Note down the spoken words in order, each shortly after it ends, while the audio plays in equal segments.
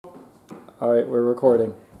All right, we're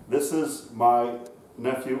recording. This is my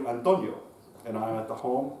nephew Antonio, and I'm at the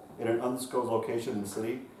home in an undisclosed location in the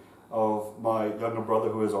city of my younger brother,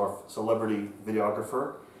 who is our celebrity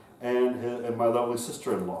videographer, and my lovely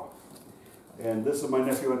sister-in-law. And this is my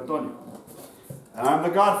nephew Antonio. And I'm the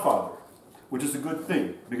godfather, which is a good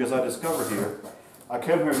thing, because I discovered here, I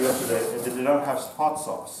came here yesterday and they did not have hot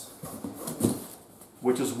sauce.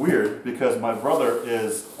 Which is weird, because my brother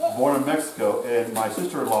is born in Mexico and my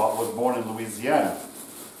sister-in-law was born in Louisiana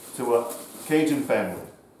to a Cajun family.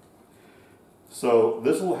 So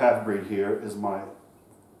this little half-breed here is my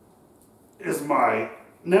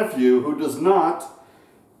nephew, who does not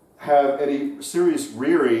have any serious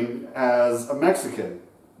rearing as a Mexican.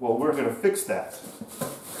 Well, we're going to fix that.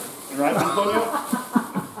 Right, Antonio?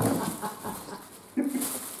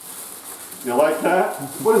 You like that?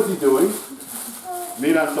 What is he doing?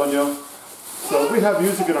 Mira, Antonio. So we have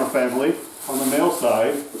music in our family on the male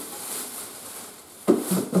side.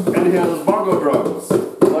 And he has his bongo drums.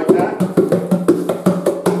 You like that?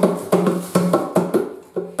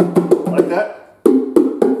 Like that?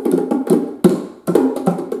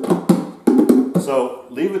 So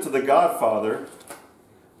leave it to the godfather,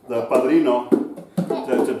 the padrino,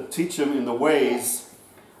 to teach him in the ways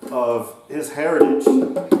of his heritage.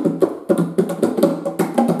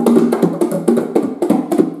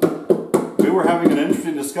 We were having an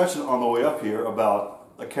interesting discussion on the way up here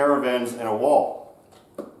about the caravans and a wall.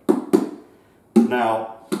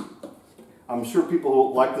 Now, I'm sure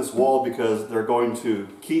people like this wall because they're going to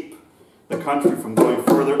keep the country from going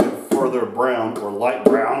further and further brown or light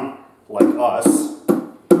brown like us.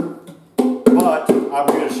 But I'm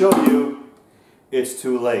going to show you it's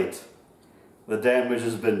too late. The damage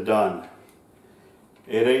has been done.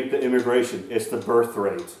 It ain't the immigration, it's the birth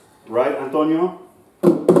rate. Right, Antonio?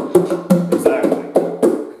 Exactly.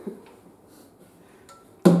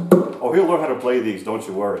 Oh, he'll learn how to play these, don't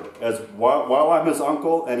you worry. While I'm his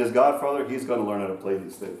uncle and his godfather, he's going to learn how to play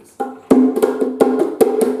these things.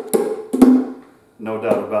 No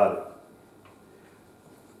doubt about it.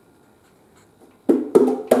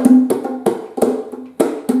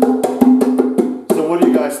 So what do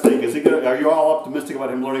you guys think? Are you all optimistic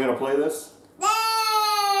about him learning how to play this?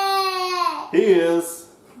 He is.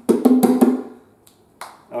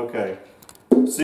 Okay.